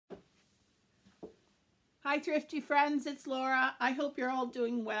Hi, thrifty friends, it's Laura. I hope you're all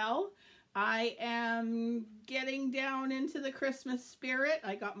doing well. I am getting down into the Christmas spirit.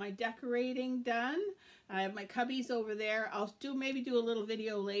 I got my decorating done. I have my cubbies over there. I'll maybe do a little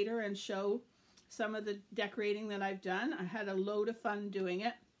video later and show some of the decorating that I've done. I had a load of fun doing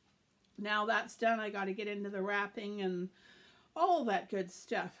it. Now that's done, I got to get into the wrapping and all that good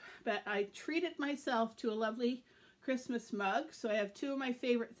stuff. But I treated myself to a lovely Christmas mug. So I have two of my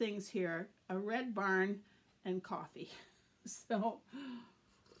favorite things here, a Red Barn and coffee. So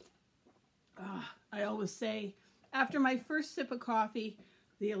I always say, after my first sip of coffee,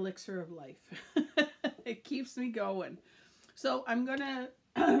 the elixir of life. It keeps me going. So I'm gonna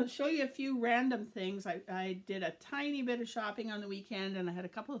show you a few random things. I did a tiny bit of shopping on the weekend, and I had a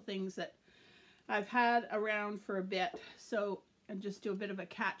couple of things that I've had around for a bit, so and just do a bit of a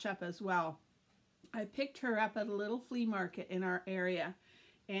catch up as well. I picked her up at a little flea market in our area,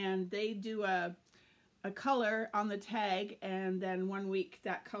 and they do a color on the tag, and then 1 week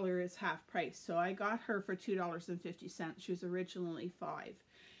that color is half price. So I got her for $2.50. She was originally $5.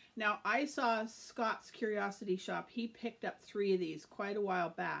 Now I saw Scott's Curiosity Shop. He picked up 3 of these quite a while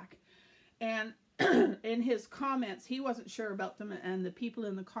back, and in his comments he wasn't sure about them, and the people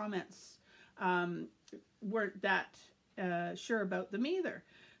in the comments weren't that sure about them either.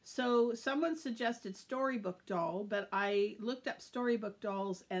 So someone suggested Storybook Doll, but I looked up Storybook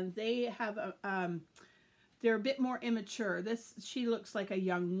Dolls, and they have a they're a bit more immature. She looks like a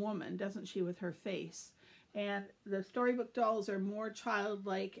young woman, doesn't she, with her face? And the Storybook Dolls are more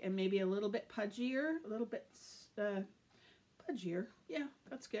childlike and maybe a little bit pudgier, a little bit pudgier. Yeah,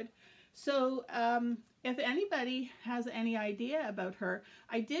 that's good. So if anybody has any idea about her,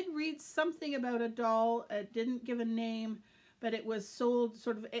 I did read something about a doll. It didn't give a name, but it was sold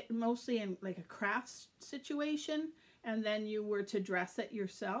sort of mostly in like a crafts situation, and then you were to dress it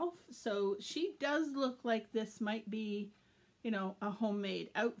yourself. So she does look like this might be, you know, a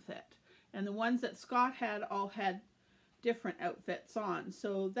homemade outfit. And the ones that Scott had all had different outfits on.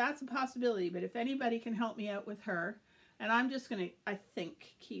 So that's a possibility. But if anybody can help me out with her, and I'm just going to, I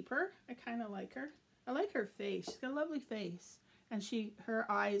think, keep her. I kind of like her. I like her face. She's got a lovely face. And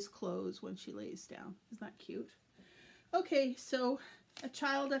her eyes close when she lays down. Isn't that cute? Okay, so a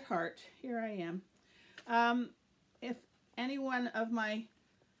child at heart. Here I am. If any one of my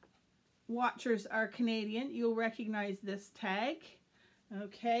watchers are Canadian, you'll recognize this tag.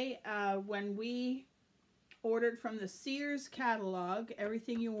 Okay, when we ordered from the Sears catalog,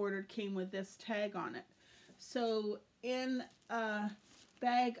 everything you ordered came with this tag on it. So in a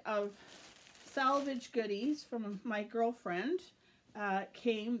bag of salvage goodies from my girlfriend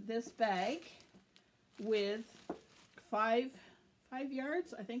came this bag with 5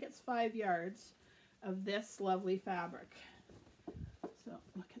 yards, I think it's 5 yards of this lovely fabric. So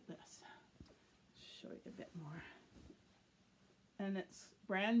look at this. Show you a bit more. And it's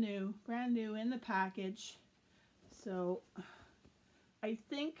brand new in the package. So I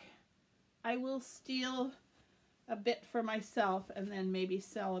think I will steal a bit for myself and then maybe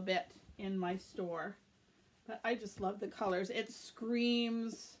sell a bit in my store. But I just love the colors. It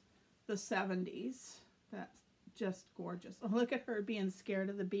screams the 70s. That's just gorgeous. Oh, look at her being scared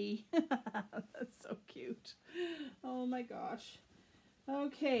of the bee. That's so cute. Oh my gosh.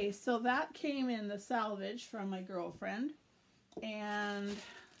 Okay, so that came in the salvage from my girlfriend. And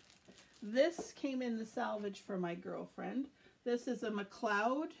this came in the salvage for my girlfriend. This is a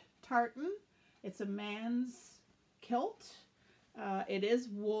McLeod tartan. It's a man's kilt. It is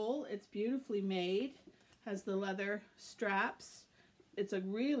wool. It's beautifully made. Has the leather straps. It's a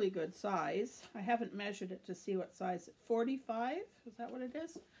really good size. I haven't measured it to see what size. 45? Is that what it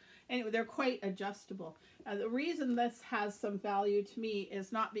is? Anyway, they're quite adjustable. The reason this has some value to me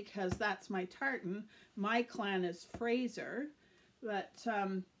is not because that's my tartan. My clan is Fraser. But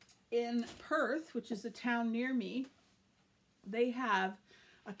in Perth, which is a town near me, they have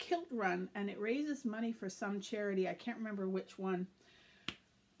a kilt run, and it raises money for some charity. I can't remember which one.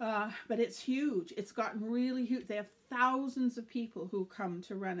 But it's huge. It's gotten really huge. They have thousands of people who come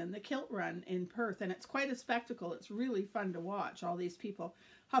to run in the kilt run in Perth, and it's quite a spectacle. It's really fun to watch all these people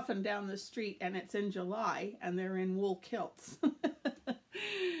huffing down the street, and it's in July, and they're in wool kilts.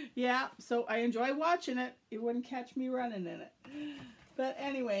 Yeah, so I enjoy watching it. You wouldn't catch me running in it. But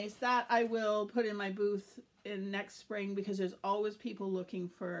anyways, that I will put in my booth in next spring, because there's always people looking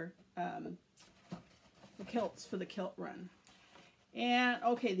for the kilts for the kilt run. And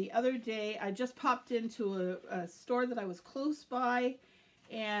okay, the other day I just popped into a store that I was close by,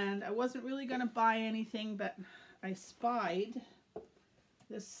 and I wasn't really going to buy anything, but I spied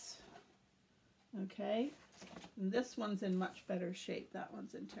this. Okay, and this one's in much better shape. That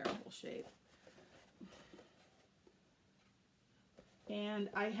one's in terrible shape. And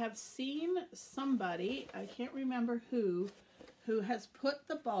I have seen somebody, I can't remember who has put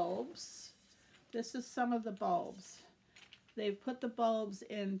the bulbs. This is some of the bulbs. They've put the bulbs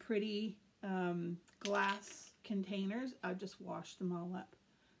in pretty glass containers. I just washed them all up.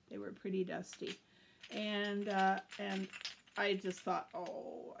 They were pretty dusty. And I just thought,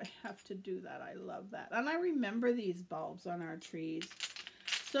 oh, I have to do that. I love that. And I remember these bulbs on our trees.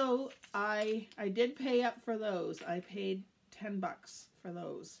 So I did pay up for those. I paid $10 for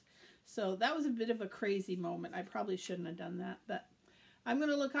those. So that was a bit of a crazy moment. I probably shouldn't have done that, but I'm going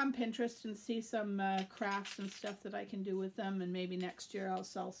to look on Pinterest and see some crafts and stuff that I can do with them, and maybe next year I'll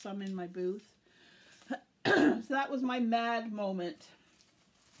sell some in my booth. So that was my mad moment.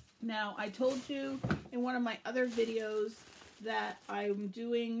 Now, I told you in one of my other videos that I'm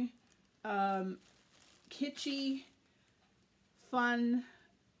doing kitschy, fun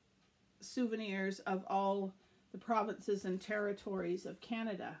souvenirs of all the provinces and territories of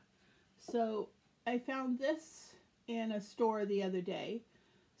Canada. So I found this in a store the other day.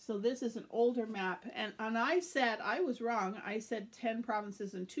 So this is an older map, and I said, I was wrong. I said 10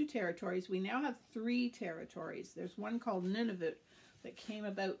 provinces and 2 territories. We now have 3 territories. There's one called Nunavut that came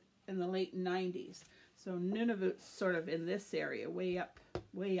about in the late 90s. So Nunavut's sort of in this area, way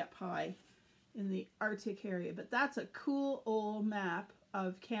up high in the Arctic area. But that's a cool old map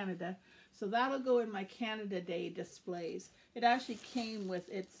of Canada. So that'll go in my Canada Day displays. It actually came with,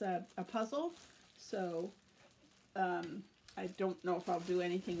 it's a puzzle. So I don't know if I'll do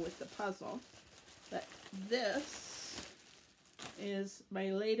anything with the puzzle. But this is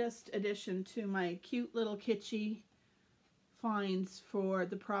my latest addition to my cute little kitschy finds for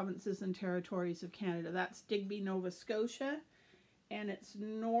the provinces and territories of Canada. That's Digby, Nova Scotia, and it's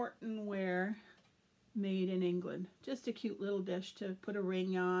Norton ware made in England. Just a cute little dish to put a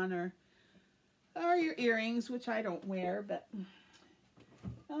ring on, or your earrings, which I don't wear, but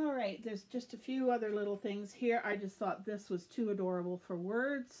all right, there's just a few other little things here. I just thought this was too adorable for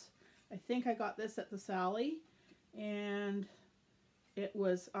words. I think I got this at the Sally, and it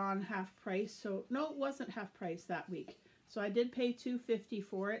was on half price. So no, it wasn't half price that week. So I did pay $2.50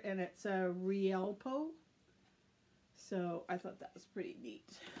 for it, and it's a Rielpo. So I thought that was pretty neat.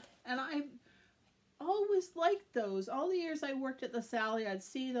 And I always liked those. All the years I worked at the Sally, I'd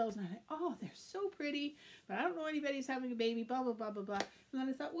see those, and I'd think, oh, they're so pretty, but I don't know anybody's having a baby, blah, blah, blah, blah, blah. And then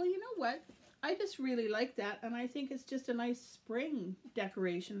I thought, well, you know what? I just really like that, and I think it's just a nice spring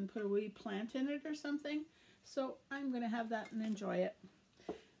decoration. Put a wee plant in it or something. So I'm going to have that and enjoy it.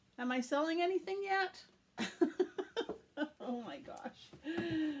 Am I selling anything yet? Oh my gosh.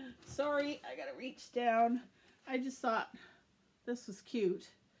 Sorry, I got to reach down. I just thought this was cute,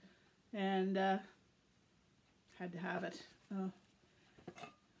 and had to have it. Oh.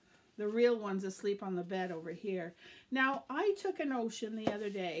 The real one's asleep on the bed over here. Now, I took a notion the other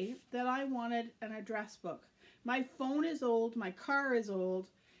day that I wanted an address book. My phone is old, my car is old,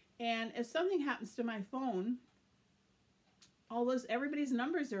 and if something happens to my phone, everybody's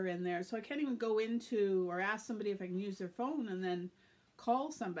numbers are in there, so I can't even go into or ask somebody if I can use their phone and then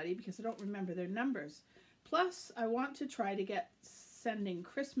call somebody because I don't remember their numbers. Plus, I want to try to get sending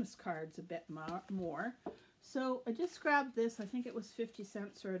Christmas cards a bit more. So I just grabbed this. I think it was 50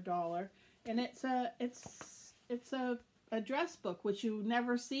 cents or $1, and it's a address book, which you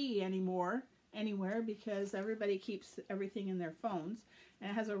never see anymore anywhere because everybody keeps everything in their phones,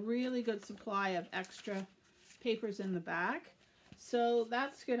 and it has a really good supply of extra papers in the back. So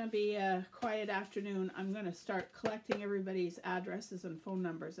that's going to be a quiet afternoon. I'm going to start collecting everybody's addresses and phone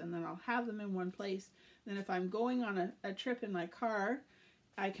numbers, and then I'll have them in one place. Then if I'm going on a trip in my car,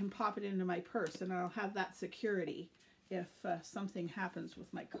 I can pop it into my purse, and I'll have that security if something happens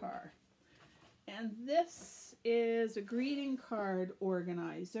with my car. And this is a greeting card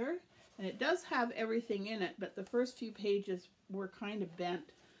organizer, and it does have everything in it, but the first few pages were kind of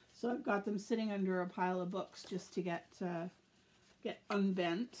bent, so I've got them sitting under a pile of books just to get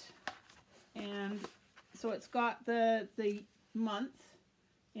unbent. And so it's got the month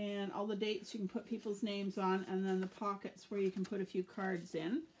and all the dates you can put people's names on, and then the pockets where you can put a few cards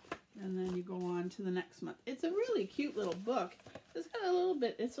in, and then you go on to the next month. It's a really cute little book. It's got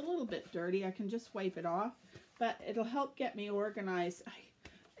it's a little bit dirty. I can just wipe it off, but it'll help get me organized.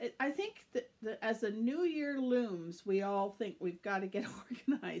 I think that as the new year looms, we all think we've got to get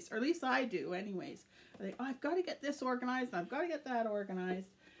organized, or at least I do anyways. I think, oh, I've got to get this organized, and I've got to get that organized.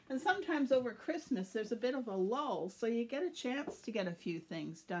 And sometimes over Christmas, there's a bit of a lull, so you get a chance to get a few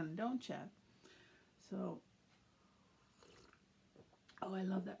things done, don't you? So, oh, I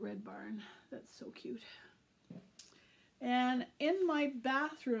love that red barn. That's so cute. And in my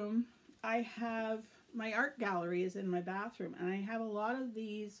bathroom, I have my art gallery is in my bathroom, and I have a lot of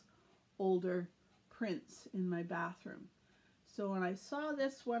these older prints in my bathroom. So when I saw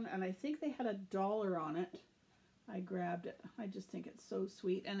this one, and I think they had $1 on it, I grabbed it. I just think it's so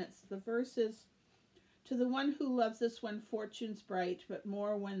sweet. And it's the verses, "To the one who loves this when fortune's bright, but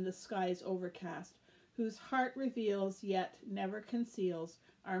more when the sky's overcast, whose heart reveals yet never conceals,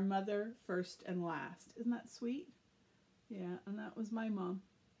 our mother first and last." Isn't that sweet? Yeah, and that was my mom.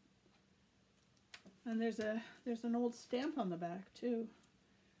 And there's an old stamp on the back too,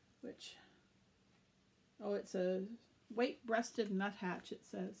 which, oh, it's a white-breasted nuthatch, it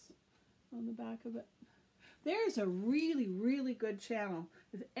says on the back of it. There's a really, really good channel.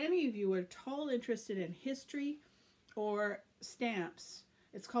 If any of you are at all interested in history or stamps,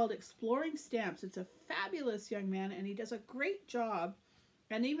 it's called Exploring Stamps. It's a fabulous young man, and he does a great job.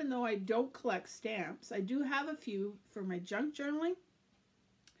 And even though I don't collect stamps, I do have a few for my junk journaling.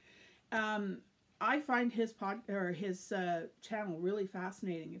 I find his channel really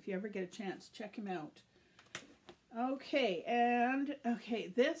fascinating. If you ever get a chance, check him out. Okay, and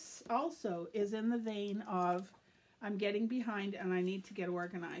this also is in the vein of I'm getting behind and I need to get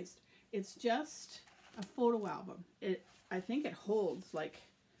organized. It's just a photo album. I think it holds like,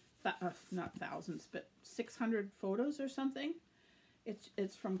 not thousands, but 600 photos or something.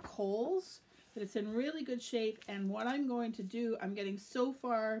 It's from Kohl's, but it's in really good shape. And what I'm going to do, I'm getting so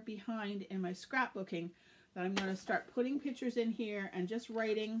far behind in my scrapbooking that I'm going to start putting pictures in here and just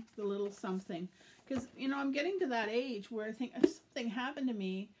writing the little something. Because, you know, I'm getting to that age where I think if something happened to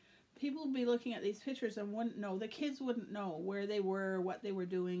me, people would be looking at these pictures and wouldn't know. The kids wouldn't know where they were, what they were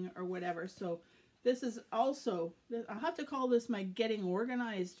doing, or whatever. So this is also, I'll have to call this my getting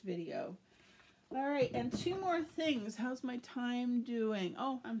organized video. All right, and 2 more things. How's my time doing?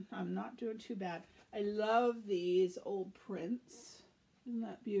 Oh, I'm not doing too bad. I love these old prints. Isn't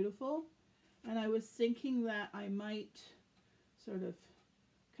that beautiful? And I was thinking that I might sort of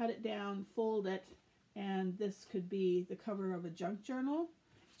cut it down, fold it, and this could be the cover of a junk journal.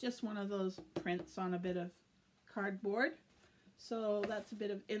 It's just one of those prints on a bit of cardboard. So that's a bit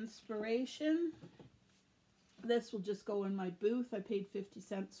of inspiration. This will just go in my booth. I paid 50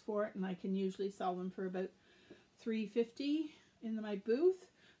 cents for it, and I can usually sell them for about $3.50 in my booth.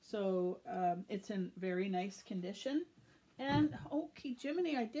 So it's in very nice condition. And, okay,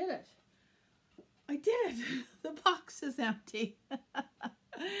 Jiminy, I did it. I did it. The box is empty.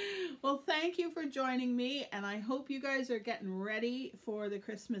 Well, thank you for joining me, and I hope you guys are getting ready for the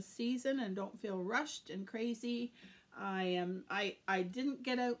Christmas season and don't feel rushed and crazy. I didn't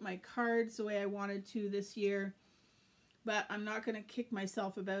get out my cards the way I wanted to this year, but I'm not going to kick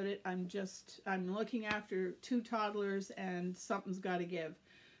myself about it. I'm looking after 2 toddlers, and something's got to give.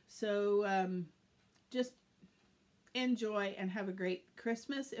 So just enjoy and have a great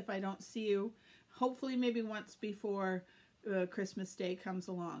Christmas if I don't see you. Hopefully maybe once before Christmas Day comes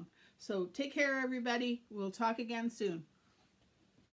along. So take care, everybody. We'll talk again soon.